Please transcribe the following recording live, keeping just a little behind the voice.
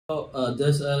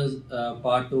This is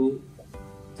part 2,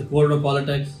 the Cold War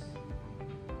politics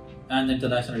and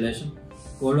international relation.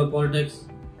 Cold War politics,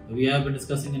 we have been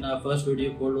discussing in our first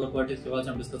video. Cold War politics के बाद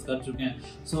हम discuss कर चुके हैं.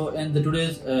 So in the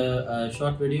today's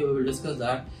short video, we will discuss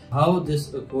that how this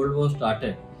Cold War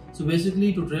started. So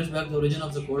basically, to trace back the origin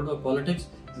of the Cold War politics,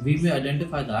 we may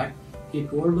identify that कि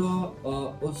Cold War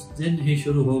उस दिन ही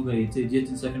शुरू हो गई थी जिस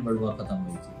दिन second world war खत्म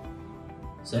हुई थी.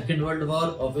 सेकेंड वर्ल्ड वॉर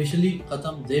ऑफिशियली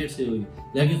खत्म देर से हुई,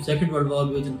 लेकिन सेकेंड वर्ल्ड वॉर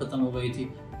भी उस दिन खत्म हो गई थी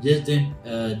जिस दिन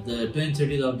the twin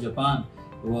cities of Japan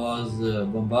was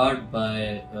bombarded by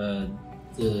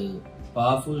the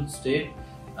powerful state,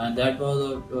 and that was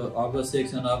August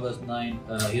 6 and August 9,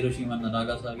 Hiroshima and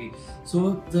Nagasaki.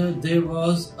 So there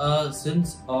was a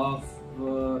sense of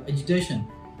agitation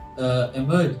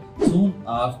emerged soon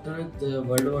after the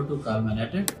World War II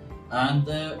culminated, and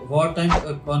the wartime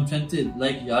conferences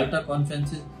like Yalta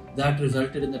conferences that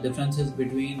resulted in the differences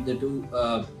between the two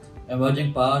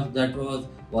emerging powers. That was,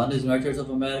 one is United States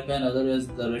of America and other is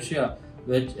the Russia,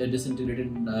 which disintegrated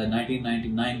in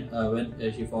 1999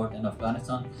 when she fought in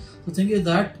Afghanistan. So the thing is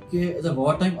that the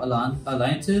wartime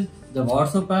alliances, the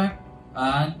Warsaw Pact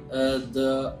and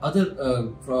the other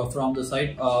from the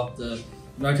side of the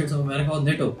United States of America was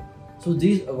NATO. So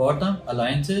these wartime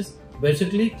alliances,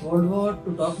 basically Cold War,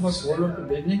 to talk about Cold War to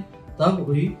beginning तब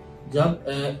हुई जब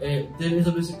there is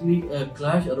a basically a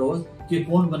clash arose कि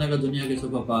कौन बनेगा दुनिया के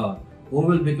super power, who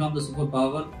will become the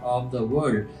superpower of the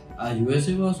world.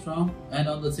 USA was strong, and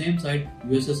on the same side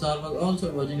USSR was also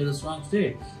emerging as a strong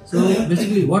state. So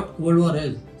basically what Cold War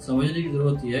is, समझने की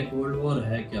जरूरत है. Cold War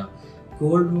है क्या?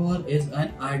 Cold War is an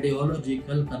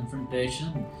ideological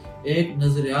confrontation, एक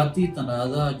नजरियाती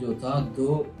तनाज़ा जो था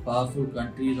दो powerful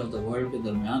countries of the world के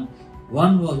दरमियान.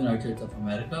 One was United States of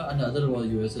America and the other was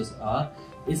USSR.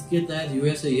 इसके तहत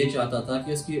USA ये चाहता था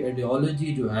कि इसकी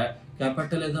आइडियोलॉजी जो है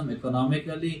कैपिटलिज्म,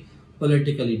 इकोनॉमिकली,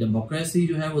 पॉलिटिकली डेमोक्रेसी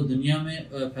जो है वो दुनिया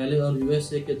में फैले और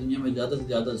यूएसए के दुनिया में ज़्यादा से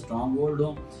ज़्यादा स्ट्रॉन्ग होल्ड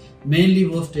हो. मेनली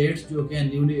वो स्टेट्स जो कि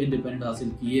न्यूली इंडिपेंडेंट हासिल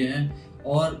किए हैं,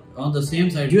 और on the same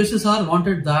side USSR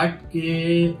wanted that कि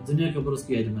दुनिया के ऊपर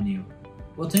उसकी हेजेमनी हो.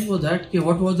 वो थिंक वाज दैट कि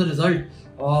what was the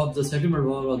result of the second world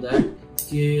war was that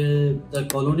कि the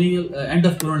colonial end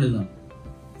of colonialism,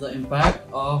 the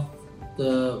impact of the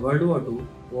world war 2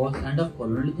 was end of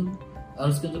colonialism. और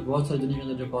उसके अंदर बहुत सारी दुनिया के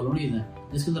अंदर जो कॉलोनीज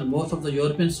हैं, जिसके अंदर most of the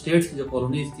European states की जो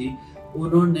कॉलोनीज थी,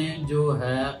 उन्होंने जो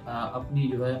है अपनी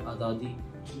जो है आज़ादी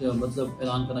मतलब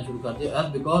ऐलान करना शुरू कर दिया.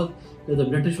 As because the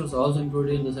British was also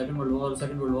included in the second world war.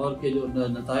 Second world war के जो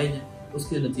नतीजे हैं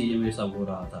उसके नतीजे में सब हो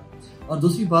रहा था. और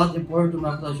दूसरी बात इंपॉर्टेंट मैं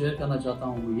आपके साथ शेयर करना चाहता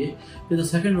हूँ वो ये कि the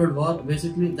second world war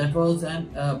basically that was an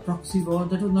proxy war,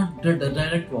 that was not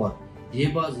direct war. ये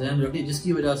बात ध्यान रखिए,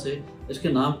 जिसकी वजह से इसके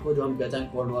नाम को जो हम कहते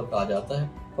हैं कोल्ड वॉर कहा जाता है.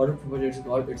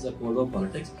 It's a cold war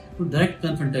politics. तो डायरेक्ट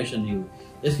कन्फ्रंटेशन नहीं हुई.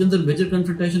 इसके अंदर मेजर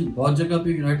कन्फ्रंटेशन बहुत जगह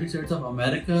पे United states of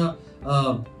America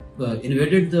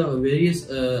invaded the various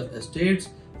states,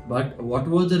 but what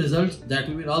were the results that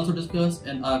we will also discuss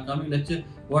in our coming lecture.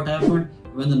 What happened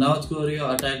when the North Korea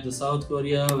attacked the South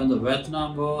Korea, when the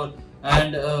Vietnam War,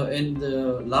 and in the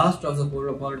last of the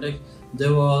Cold War politics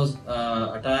there was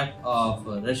attack of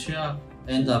Russia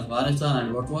in the Afghanistan,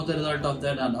 and what was the result of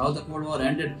that and how the Cold War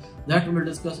ended. That we will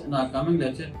discuss in our coming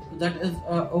lecture. So that is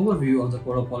an overview of the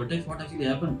Cold War politics, what actually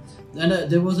happened. Then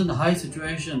there was a high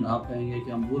situation, आप कहेंगे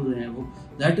कि हम भूल रहे हैं वो,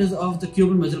 that is of the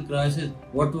Cuban Missile Crisis.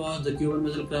 What was the Cuban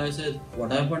Missile Crisis?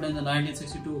 What happened in the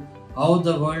 1962? How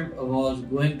the world was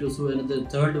going to sue in the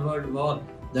Third World War.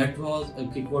 That was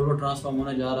कि Cold War transform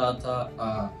होने जा रहा था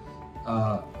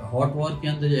hot war के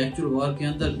अंदर, actual war के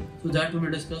अंदर. So that we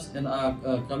will discuss in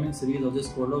coming series of this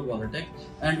cold war politics,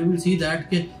 and we will see that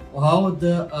कि how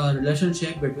the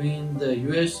relationship between the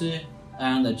USA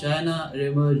and the China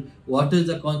emerged. What is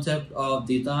the concept of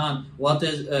Ditan? What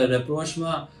is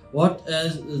rapprochement? What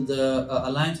is the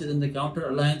alliances and the counter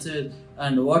alliances?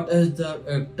 And what is the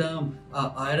term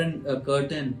Iron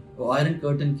Curtain? Iron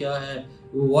Curtain क्या है?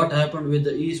 What happened with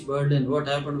the East Berlin?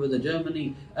 What happened with the Germany?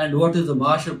 And what is the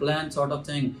Marshall Plan sort of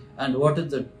thing? And what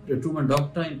is the Truman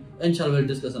Doctrine? Inshallah,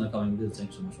 we'll discuss in the coming videos.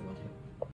 Thanks so much for watching.